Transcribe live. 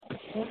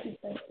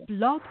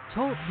Blog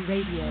Talk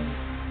Radio.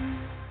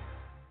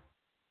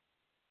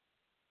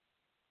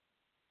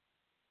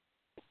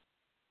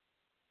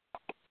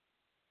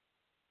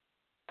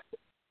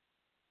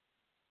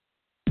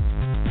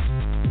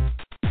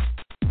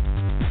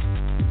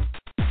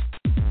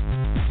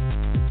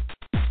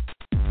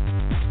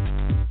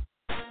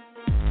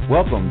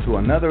 Welcome to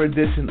another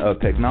edition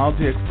of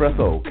Technology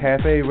Expresso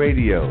Cafe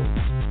Radio.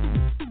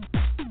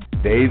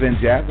 Dave and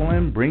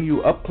Jacqueline bring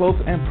you up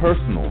close and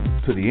personal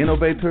to the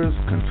innovators,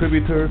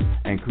 contributors,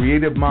 and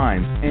creative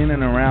minds in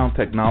and around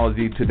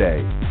technology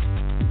today.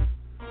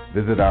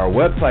 Visit our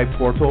website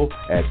portal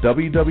at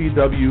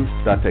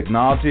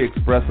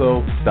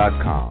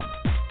www.technologyexpresso.com.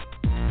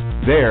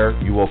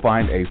 There you will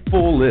find a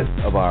full list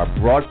of our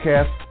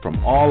broadcasts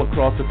from all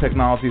across the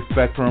technology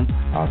spectrum,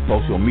 our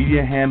social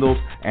media handles,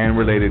 and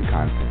related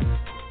content.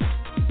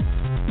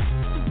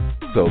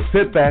 So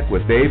sit back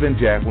with Dave and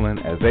Jacqueline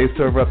as they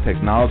serve up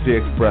Technology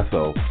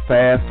Expresso,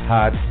 fast,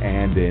 hot,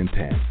 and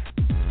intense.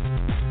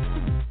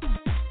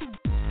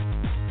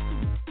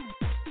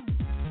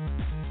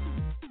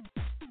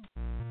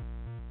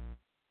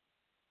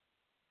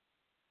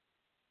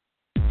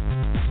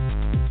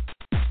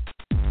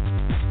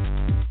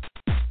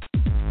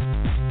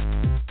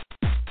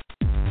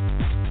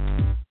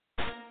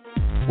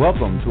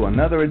 Welcome to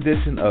another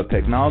edition of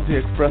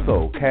Technology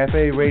Expresso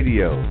Cafe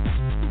Radio.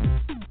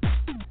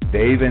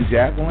 Dave and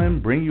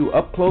Jacqueline bring you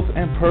up close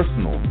and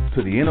personal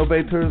to the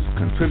innovators,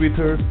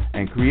 contributors,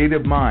 and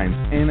creative minds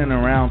in and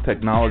around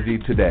technology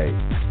today.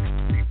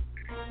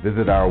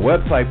 Visit our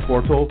website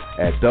portal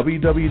at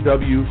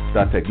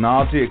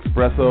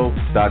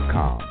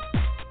www.technologyexpresso.com.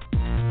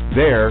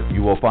 There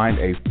you will find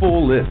a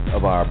full list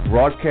of our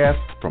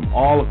broadcasts from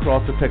all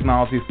across the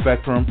technology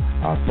spectrum,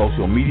 our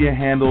social media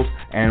handles,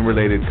 and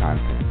related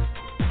content.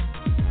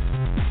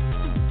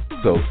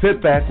 So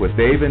sit back with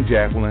Dave and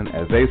Jacqueline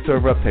as they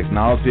serve up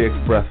Technology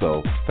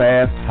Expresso,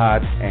 fast,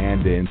 hot,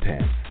 and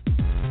intense.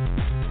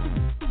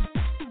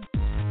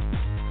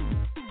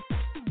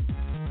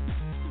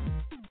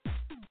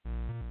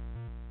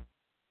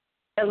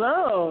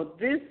 Hello,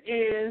 this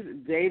is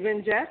Dave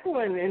and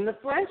Jacqueline in the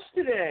flesh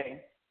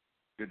today.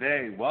 Good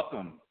day,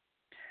 welcome.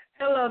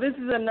 Hello, this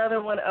is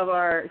another one of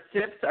our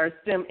SIPs, our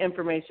STEM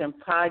Information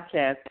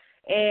Podcast.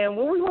 And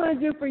what we want to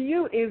do for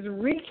you is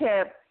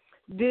recap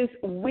this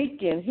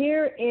weekend.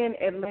 Here in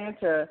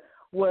Atlanta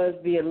was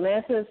the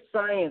Atlanta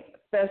Science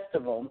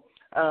Festival,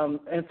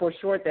 and for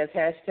short, that's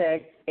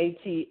hashtag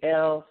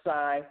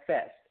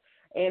ATLSciFest.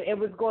 And it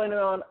was going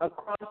on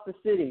across the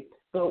city.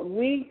 But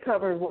we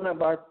covered one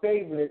of our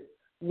favorites,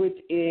 which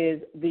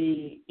is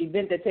the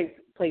event that takes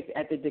place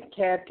at the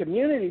DeKalb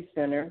Community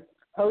Center,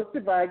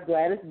 hosted by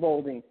Gladys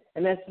Bolding,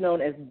 and that's known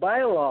as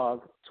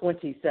Biolog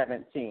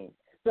 2017.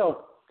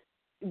 So,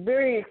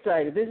 very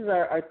excited. This is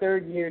our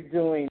third year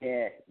doing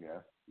it.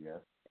 Yes,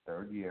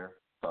 third year.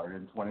 Started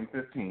in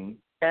 2015.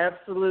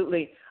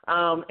 Absolutely.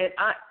 And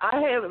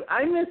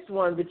I missed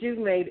one, but you've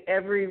made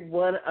every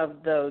one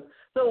of those.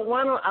 So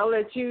why don't I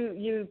let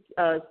you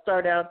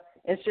start out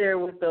and share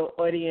with the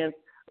audience,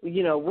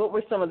 you know, what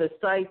were some of the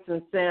sights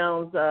and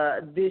sounds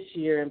this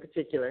year in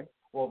particular?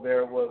 Well,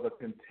 there was a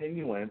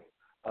continuance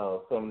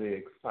of some of the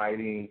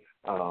exciting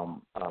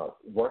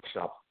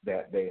workshops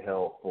that they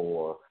held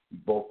for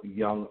both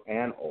young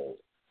and old.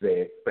 They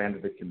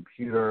expanded the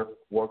computer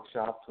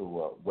workshop to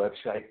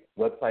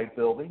website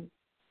building.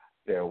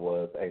 There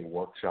was a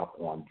workshop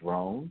on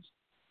drones.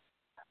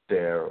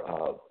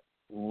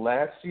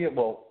 Last year,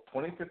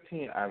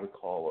 2015, I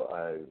recall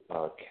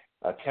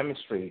a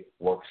chemistry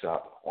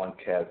workshop on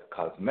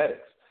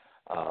cosmetics,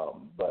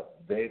 but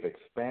they've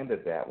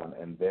expanded that one,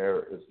 and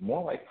there is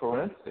more like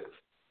forensics.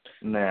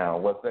 Now,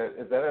 is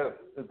that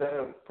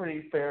a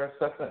pretty fair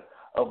assessment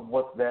of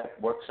what that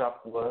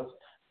workshop was?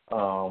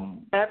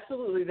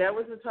 Absolutely. That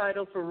was the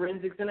title,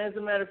 Forensics. And as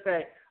a matter of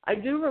fact, I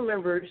do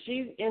remember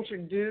she's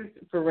introduced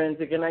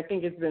forensic, and I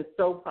think it's been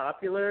so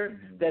popular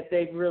that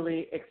they've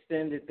really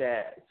extended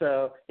that.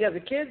 So, yeah, the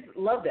kids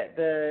love that.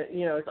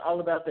 It's all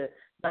about the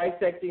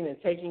dissecting and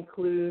taking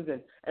clues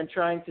and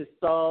trying to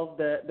solve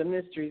the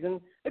mysteries. And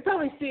they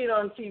probably see it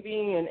on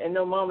TV and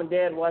know mom and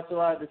dad watch a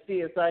lot of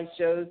the CSI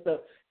shows.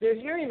 So they're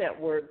hearing that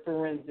word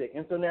forensic,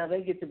 and so now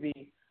they get to be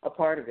a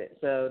part of it.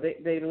 So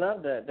they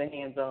love the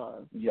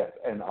hands-on. Yes,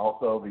 and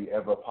also the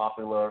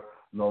ever-popular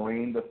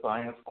Noreen, the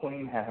Science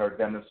Queen, had her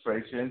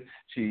demonstration.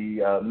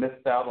 She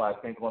missed out, I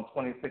think, on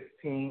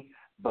 2016,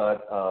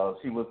 but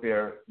she was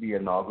there the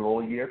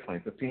inaugural year,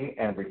 2015,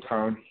 and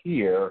returned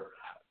here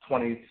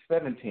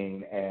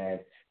 2017, and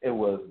it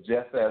was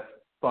just as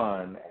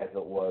fun as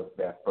it was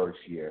that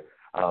first year.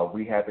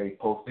 We have a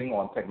posting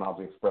on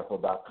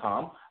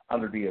technologyexpresso.com.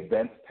 Under the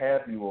events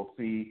tab, you will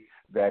see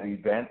that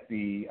event,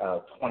 the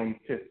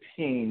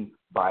 2015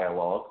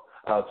 Biolog.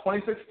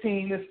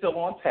 2016 is still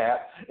on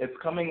tap. It's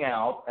coming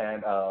out,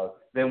 and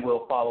then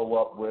we'll follow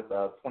up with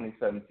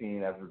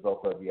 2017 as a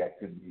result of the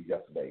activity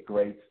yesterday.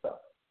 Great stuff.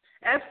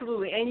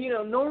 Absolutely. And,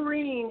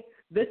 Noreen,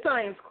 the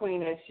Science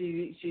Queen, as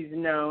she's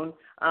known,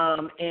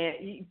 and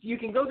you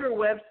can go to her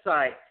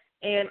website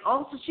And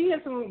also, she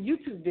has some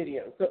YouTube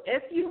videos. So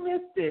if you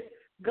missed it,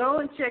 go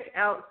and check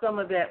out some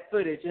of that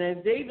footage. And as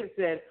David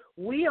said,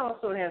 we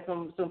also have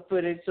some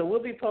footage, so we'll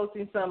be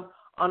posting some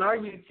on our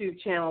YouTube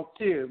channel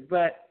too.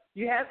 But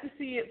you have to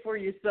see it for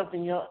yourself,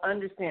 and you'll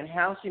understand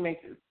how she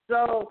makes it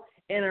so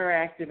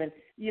interactive. And,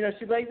 you know,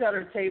 she lays out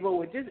her table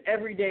with just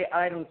everyday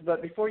items,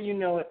 but before you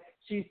know it,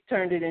 she's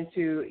turned it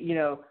into, you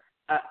know,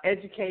 an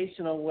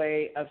educational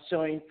way of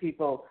showing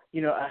people,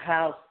 you know, a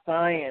house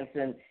science,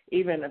 and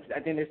even I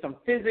think there's some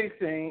physics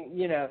and,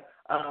 you know,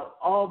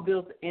 all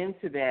built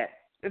into that.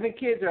 And the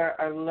kids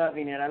are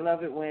loving it. I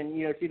love it when,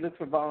 you know, she looks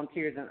for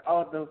volunteers and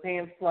all of those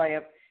hands fly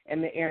up in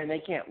the air and they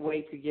can't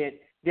wait to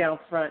get down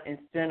front and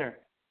center.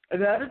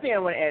 The other thing I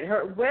want to add,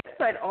 her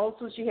website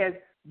also, she has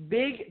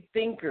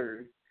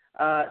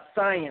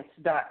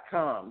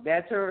bigthinkerscience.com.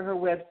 That's her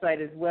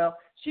website as well.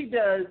 She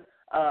does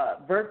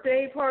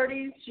birthday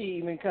parties. She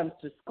even comes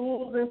to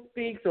schools and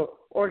speaks, or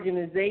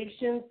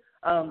organizations.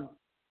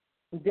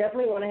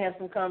 Definitely want to have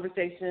some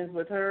conversations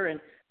with her. And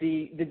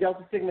the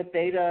Delta Sigma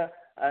Theta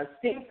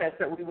STEAM Fest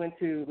that we went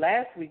to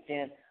last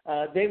weekend,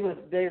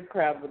 their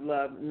crowd would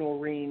love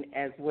Noreen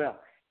as well.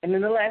 And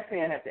then the last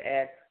thing I have to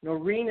add,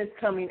 Noreen is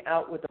coming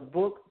out with a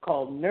book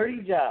called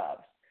Nerdy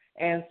Jobs.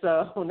 And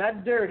so,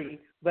 not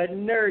dirty, but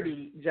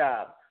nerdy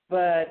jobs.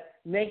 But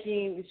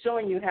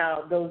showing you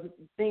how those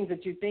things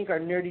that you think are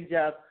nerdy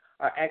jobs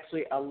are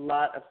actually a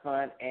lot of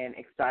fun and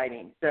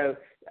exciting. So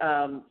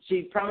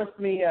she promised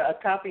me a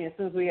copy, and as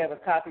soon as we have a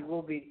copy,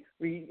 we'll be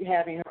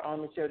having her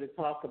on the show to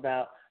talk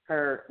about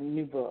her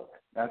new book.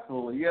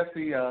 Absolutely. Yes,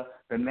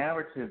 the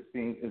narrative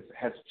thing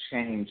has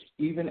changed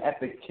even at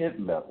the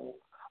kid level.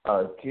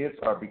 Kids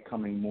are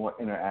becoming more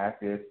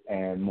interactive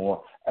and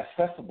more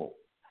accessible,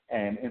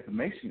 and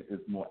information is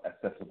more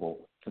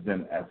accessible to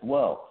them as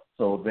well.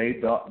 So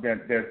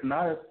they're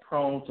not as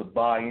prone to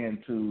buy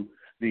into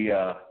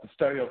the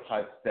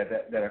stereotypes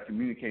that are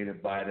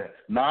communicated by the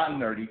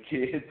non-nerdy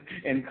kids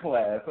in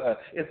class.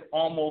 It's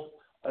almost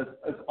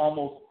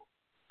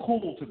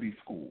cool to be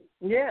school.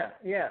 Yeah.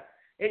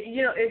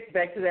 It's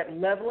back to that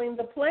leveling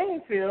the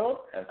playing field,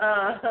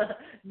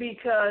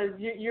 because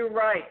you're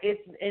right. And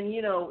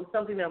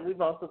something that we've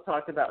also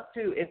talked about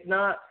too. It's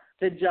not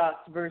the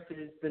jocks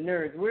versus the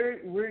nerds.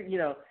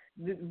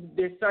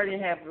 They're starting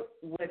to have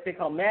what they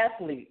call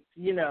mathletes,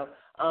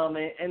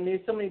 and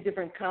there's so many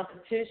different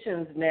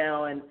competitions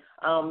now, and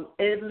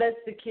it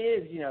lets the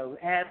kids,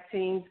 have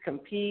teams,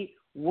 compete,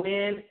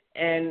 win,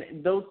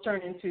 and those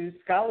turn into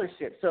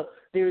scholarships. So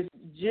there's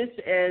just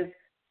as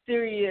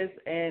serious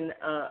and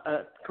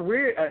a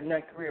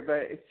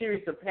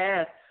serious a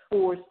path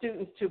for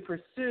students to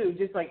pursue,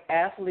 just like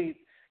athletes,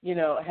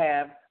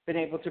 have been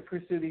able to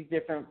pursue these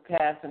different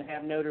paths and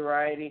have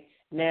notoriety.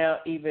 Now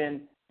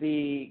even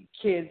the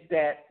kids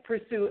that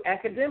pursue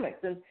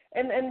academics. And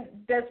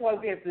that's why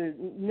we have the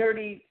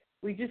nerdy,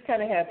 we just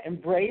kind of have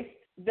embraced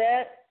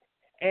that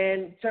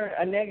and turn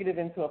a negative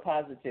into a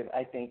positive,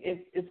 I think.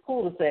 It's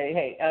cool to say,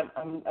 hey,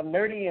 I'm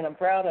nerdy and I'm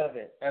proud of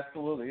it.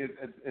 Absolutely.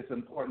 It's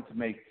important to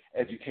make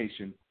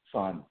education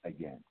fun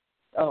again.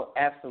 Oh,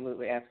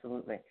 absolutely. The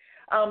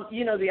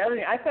other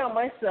thing, I found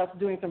myself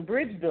doing some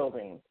bridge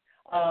building.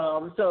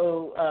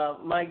 So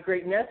my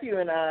great-nephew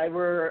and I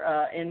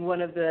were in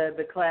one of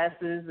the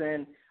classes,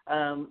 and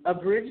a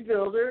bridge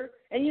builder,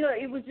 and,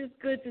 it was just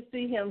good to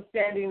see him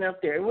standing up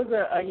there. It was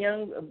a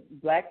young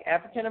black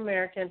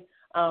African-American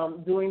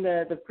doing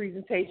the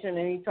presentation,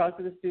 and he talked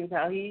to the students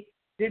how he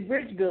did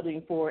bridge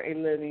building for a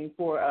living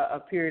for a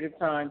period of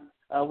time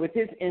with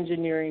his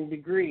engineering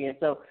degree. And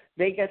so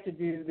they got to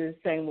do the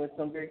same with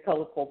some very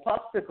colorful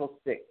popsicle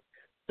sticks.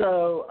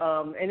 So,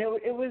 and it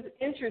was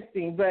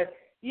interesting, but,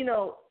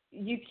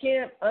 you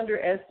can't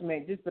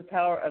underestimate just the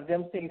power of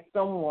them seeing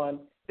someone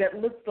that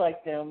looks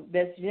like them,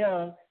 that's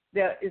young,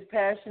 that is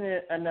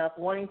passionate enough,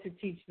 wanting to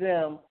teach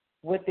them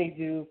what they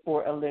do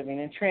for a living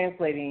and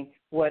translating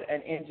what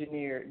an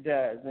engineer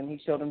does. And he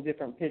showed them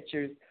different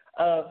pictures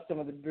of some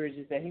of the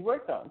bridges that he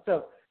worked on.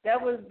 So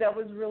that was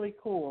really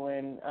cool.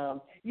 And,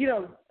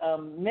 Mason,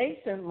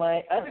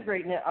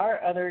 our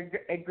other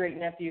great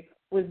nephew,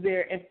 was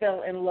there and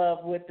fell in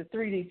love with the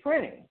 3D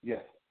printing.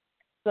 Yes.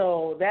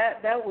 So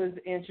that was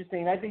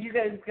interesting. I think you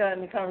guys got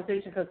in the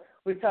conversation because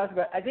we talked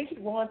about, I think he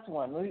wants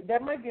one.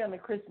 That might be on the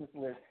Christmas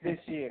list this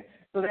year.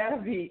 So that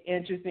would be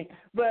interesting.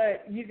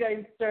 But you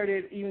guys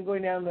started even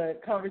going down the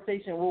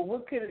conversation, well,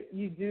 what could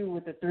you do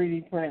with the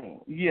 3D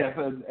printing? Yes,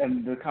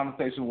 and the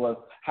conversation was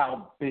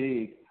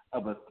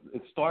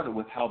it started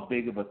with how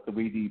big of a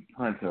 3D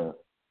printer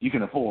you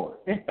can afford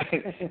and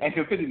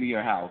can fit into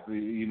your house, So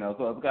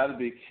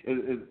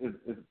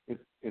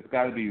it's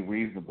got to be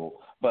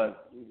reasonable.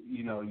 But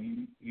you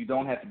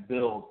don't have to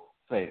build,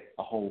 say,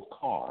 a whole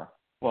car.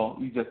 Well,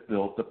 you just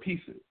build the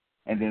pieces,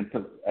 and then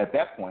at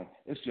that point,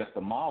 it's just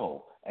a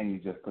model, and you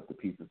just put the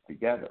pieces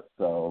together.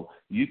 So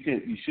you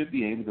should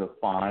be able to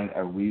find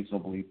a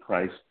reasonably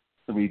priced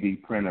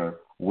 3D printer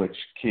which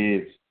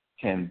kids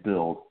can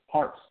build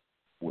parts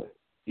with,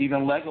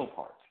 even Lego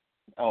parts.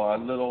 Or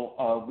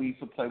we used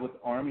to play with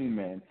army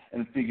men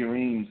and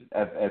figurines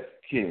as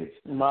kids.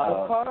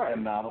 Model cars.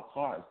 And model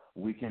cars.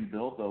 we can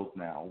build those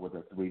now with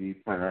a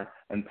 3D printer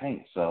and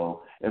paint.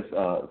 So it's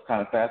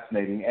kind of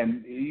fascinating.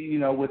 And, you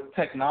know, with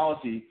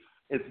technology,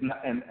 it's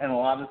not, and a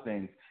lot of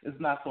things, it's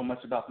not so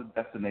much about the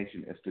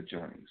destination, it's the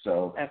journey.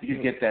 So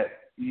you get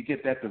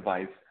that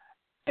device,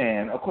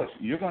 and of course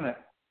you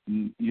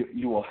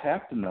will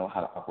have to know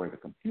how to operate a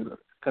computer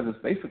because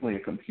it's basically a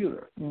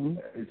computer.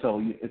 Mm-hmm.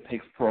 So it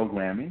takes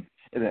programming,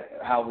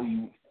 how will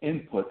you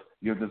input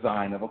your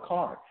design of a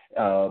car.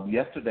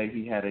 Yesterday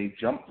he had a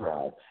jump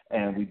drive,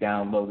 and we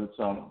downloaded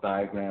some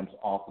diagrams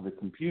off of the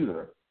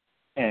computer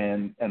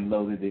and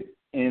loaded it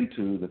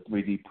into the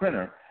 3D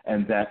printer,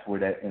 and that's where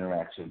that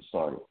interaction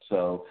started.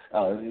 So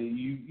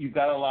you've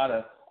got a lot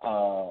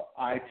of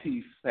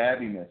IT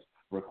savviness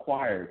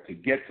required to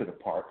get to the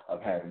part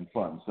of having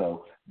fun.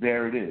 So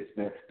there it is.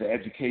 The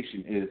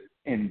education is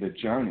in the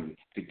journey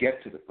to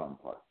get to the fun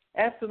part.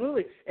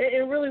 Absolutely.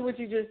 And really what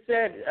you just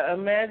said,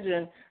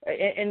 imagine,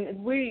 and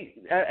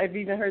I've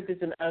even heard this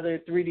in other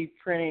 3D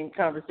printing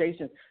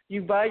conversations,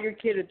 you buy your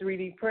kid a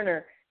 3D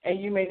printer and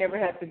you may never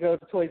have to go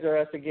to Toys R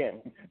Us again.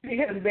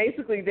 Because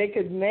basically they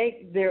could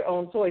make their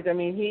own toys. I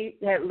mean, he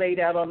had laid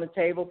out on the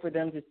table for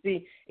them to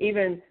see,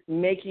 even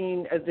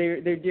making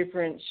their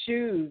different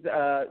shoes.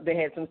 They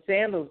had some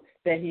sandals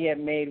that he had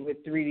made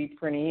with 3D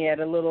printing. He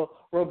had a little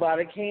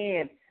robotic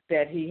hand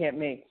that he had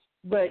made.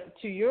 But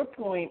to your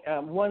point,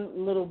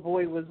 one little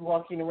boy was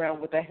walking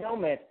around with a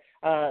helmet.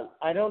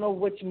 I don't know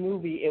which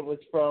movie it was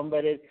from,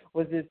 but it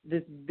was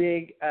this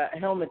big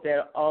helmet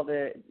that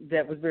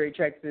was very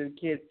attractive to the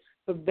kids.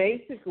 But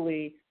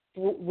basically,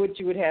 what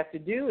you would have to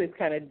do is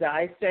kind of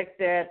dissect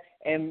that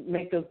and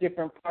make those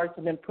different parts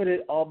and then put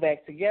it all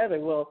back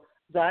together. Well,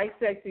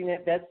 dissecting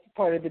it, that's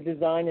part of the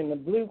design and the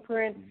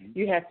blueprint. Mm-hmm.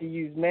 You have to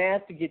use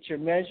math to get your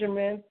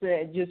measurements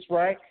just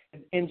right,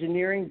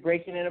 engineering,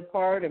 breaking it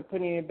apart and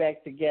putting it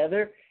back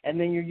together, and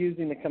then you're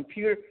using the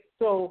computer.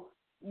 So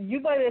you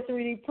buy that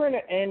 3D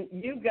printer and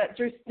you've got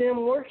your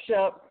STEM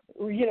workshop,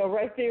 you know,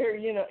 right there,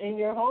 you know, in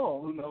your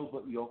home. Who knows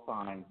what you'll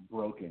find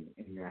broken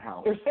in your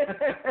house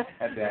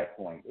at that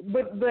point.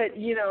 But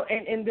you know,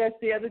 and that's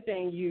the other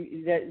thing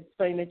it's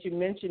funny that you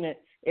mentioned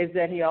it, is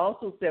that he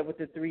also said with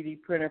the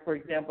 3D printer, for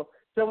example,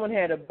 someone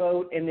had a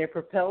boat and their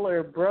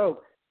propeller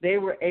broke, they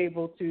were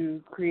able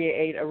to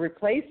create a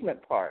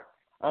replacement part.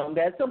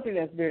 That's something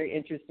that's very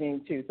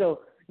interesting too.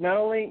 So not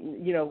only,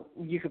 you know,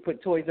 you could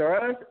put Toys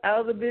R Us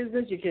out of the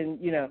business, you can,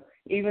 you know,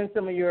 even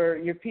some of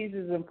your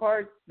pieces and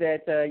parts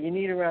that you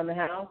need around the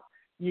house,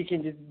 you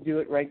can just do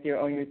it right there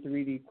on your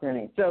 3D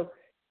printing. So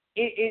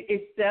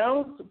it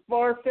sounds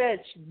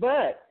far-fetched,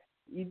 but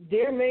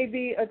there may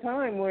be a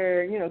time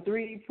where, you know,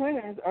 3D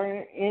printers are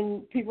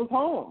in people's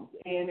homes,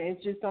 and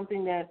it's just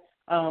something that,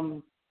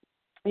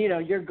 you know,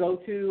 your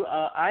go-to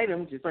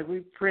item, just like we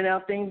print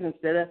out things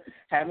instead of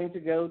having to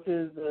go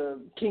to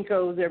the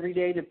Kinko's every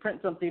day to print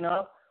something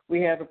off.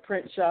 We have a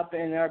print shop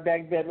in our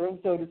back bedroom,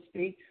 so to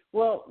speak.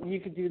 Well, you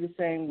could do the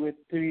same with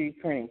 3D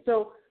printing.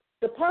 So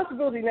the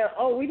possibility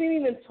now, we didn't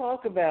even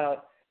talk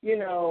about, you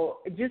know,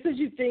 just as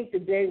you think the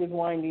day was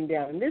winding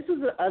down. And this is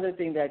the other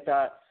thing that I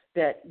thought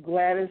that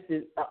Gladys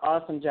did an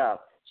awesome job.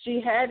 She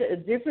had a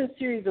different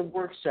series of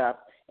workshops,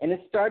 and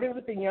it started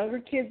with the younger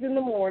kids in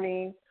the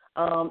morning,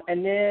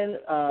 and then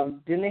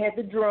they had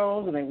the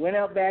drones, and they went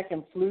out back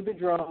and flew the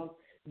drones.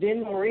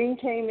 Then Maureen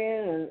came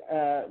in,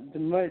 and the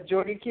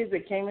majority of kids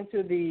that came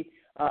into the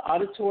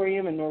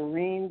auditorium, and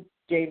Maureen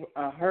gave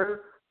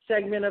her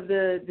segment of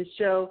the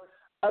show.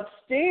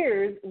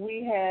 Upstairs,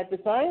 we had the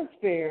science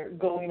fair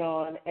going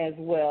on as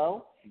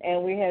well,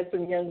 and we had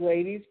some young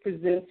ladies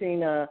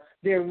presenting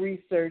their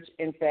research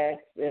and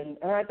facts, and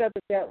I thought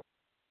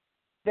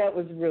that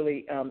was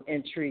really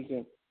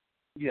intriguing.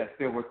 Yes,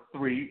 there were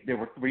three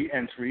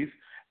entries,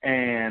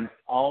 and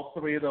all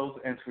three of those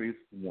entries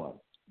won.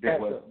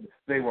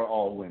 They were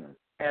all winners.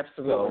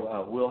 Absolutely.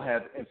 So we'll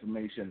have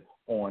information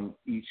on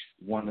each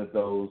one of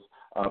those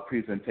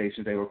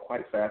presentations. They were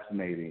quite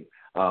fascinating.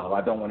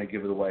 I don't want to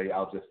give it away.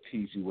 I'll just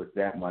tease you with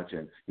that much,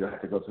 and you'll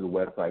have to go to the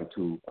website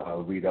to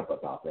read up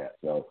about that.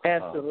 So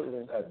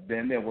absolutely.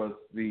 Then there was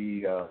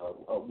the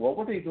what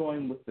were they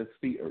doing with the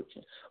sea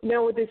urchins?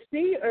 Now, with the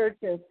sea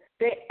urchins,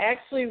 they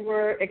actually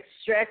were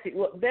extracted.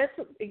 Well,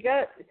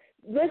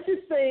 let's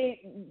just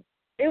say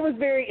it was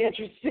very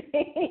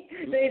interesting.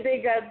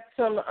 They got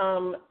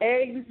some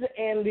eggs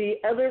and the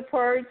other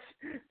parts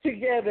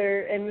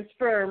together and the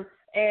sperm,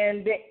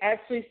 and they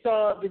actually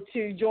saw the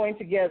two join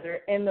together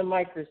in the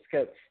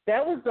microscope.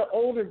 That was the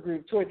older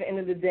group towards the end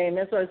of the day, and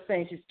that's what I was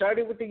saying. She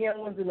started with the young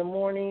ones in the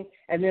morning,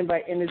 and then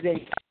by the end of the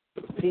day,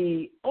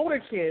 the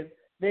older kids,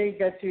 they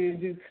got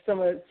to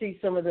see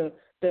some of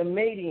the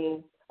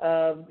mating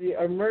of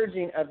the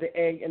emerging of the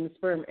egg and the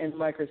sperm in the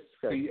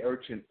microscope. Sea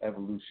urchin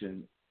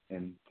evolution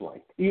in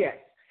flight. Yes.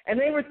 And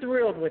they were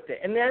thrilled with it.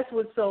 And that's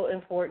what's so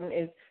important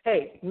is,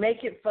 hey,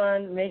 make it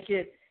fun, make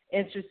it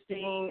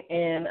interesting,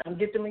 and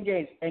get them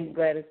engaged. And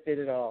Gladys did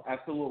it all.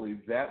 Absolutely.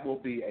 That will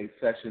be a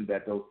session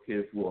that those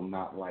kids will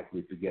not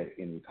likely forget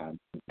anytime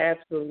soon.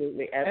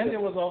 Absolutely. And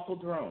there was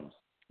also drones.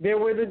 There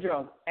were the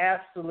drones.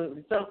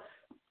 Absolutely. So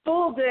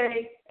full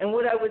day, and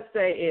what I would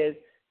say is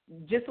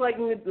just like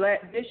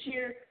this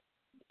year,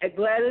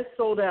 Gladys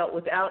sold out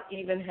without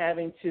even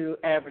having to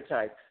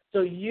advertise.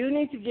 So you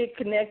need to get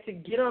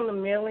connected, get on the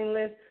mailing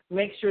list,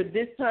 make sure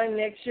this time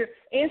next year,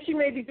 and she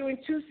may be doing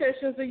 2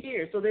 sessions a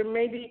year, so there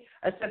may be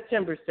a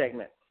September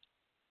segment.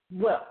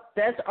 Well,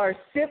 that's our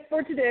sip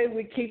for today.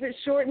 We keep it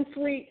short and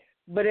sweet,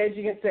 but as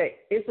you can say,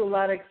 it's a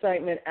lot of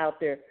excitement out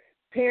there.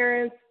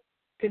 Parents,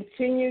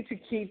 continue to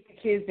keep the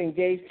kids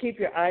engaged. Keep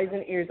your eyes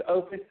and ears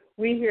open.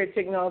 We here at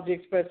Technology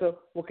Expresso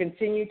will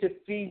continue to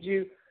feed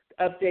you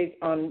updates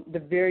on the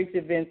various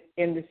events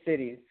in the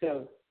city.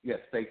 So yes,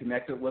 stay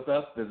connected with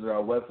us. Visit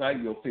our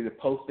website. You'll see the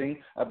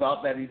posting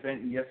about that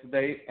event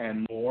yesterday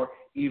and more,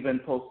 even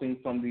posting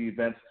from the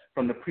events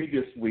from the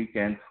previous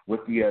weekend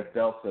with the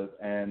Deltas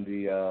and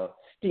the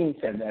Steam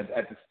Fest. And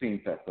at the Steam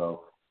Fest.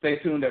 So stay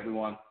tuned,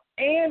 everyone.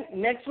 And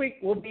next week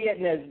we'll be at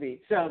Nesby.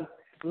 So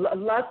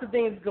lots of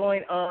things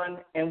going on,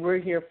 and we're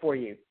here for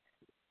you.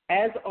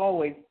 As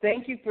always,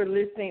 thank you for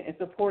listening and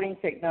supporting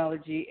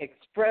Technology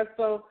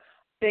Expresso.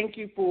 Thank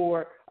you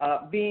for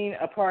being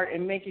a part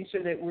and making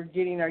sure that we're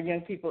getting our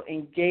young people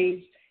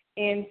engaged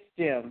in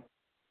STEM.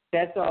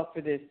 That's all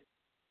for this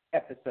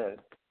episode.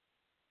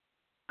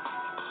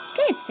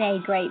 Good day,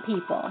 great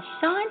people.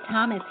 Sean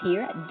Thomas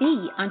here,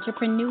 the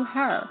Entrepreneur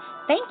Her.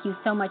 Thank you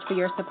so much for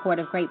your support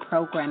of great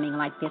programming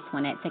like this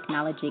one at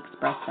Technology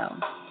Expresso.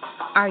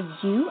 Are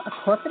you a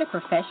corporate or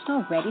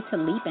professional ready to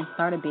leap and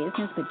start a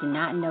business but do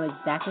not know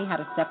exactly how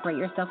to separate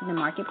yourself in the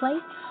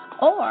marketplace?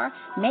 Or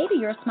maybe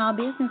you're a small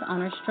business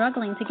owner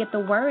struggling to get the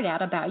word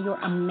out about your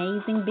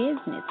amazing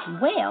business.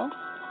 Well,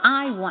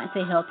 I want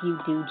to help you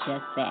do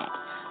just that.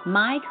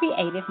 My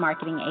creative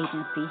marketing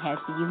agency has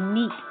the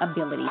unique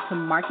ability to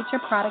market your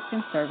products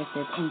and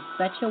services in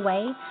such a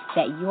way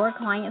that your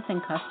clients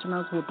and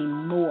customers will be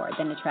more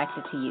than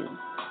attracted to you.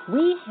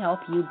 We help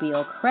you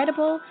build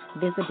credible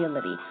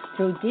visibility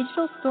through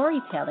digital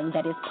storytelling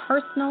that is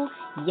personal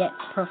yet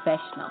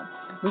professional.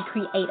 We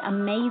create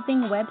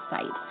amazing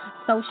websites,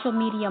 social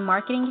media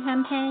marketing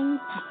campaigns,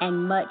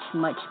 and much,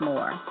 much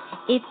more.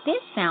 If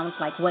this sounds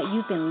like what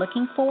you've been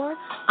looking for,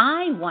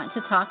 I want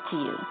to talk to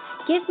you.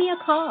 Give me a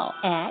call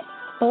at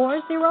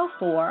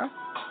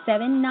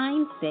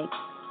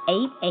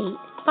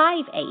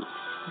 404-796-8858.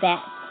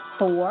 That's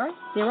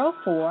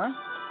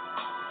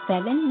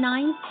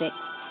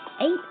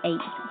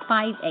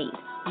 404-796-8858.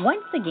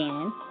 Once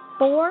again,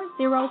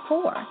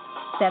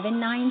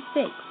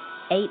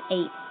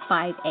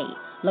 404-796-8858.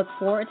 Look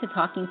forward to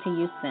talking to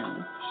you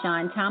soon.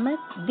 Sean Thomas,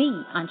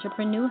 the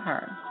Entrepreneur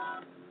Her.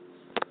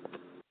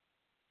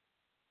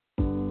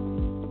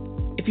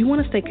 If you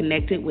want to stay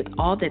connected with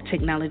all that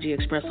Technology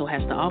Expresso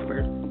has to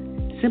offer,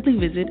 simply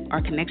visit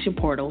our connection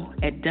portal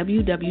at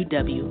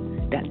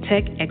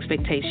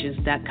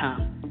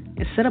www.techexpectations.com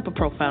and set up a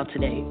profile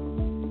today.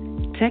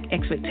 Tech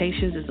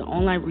Expectations is an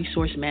online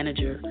resource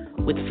manager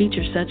with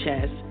features such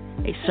as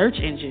a search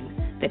engine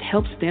that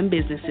helps STEM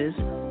businesses,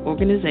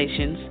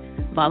 organizations,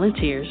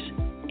 volunteers,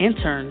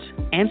 interns,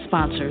 and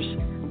sponsors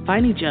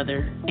find each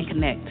other and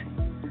connect.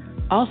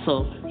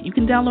 Also, you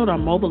can download our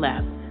mobile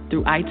app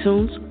through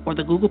iTunes or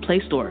the Google Play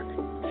Store.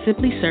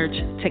 Simply search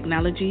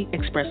Technology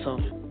Expresso.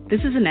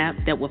 This is an app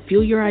that will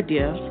fuel your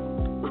ideas,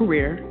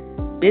 career,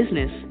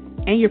 business,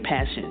 and your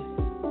passion,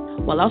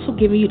 while also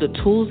giving you the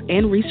tools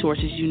and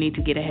resources you need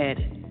to get ahead.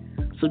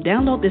 So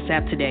download this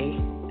app today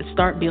and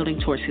start building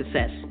towards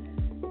success.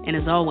 And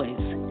as always,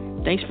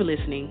 thanks for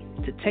listening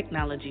to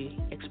Technology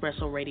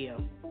Expresso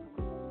Radio.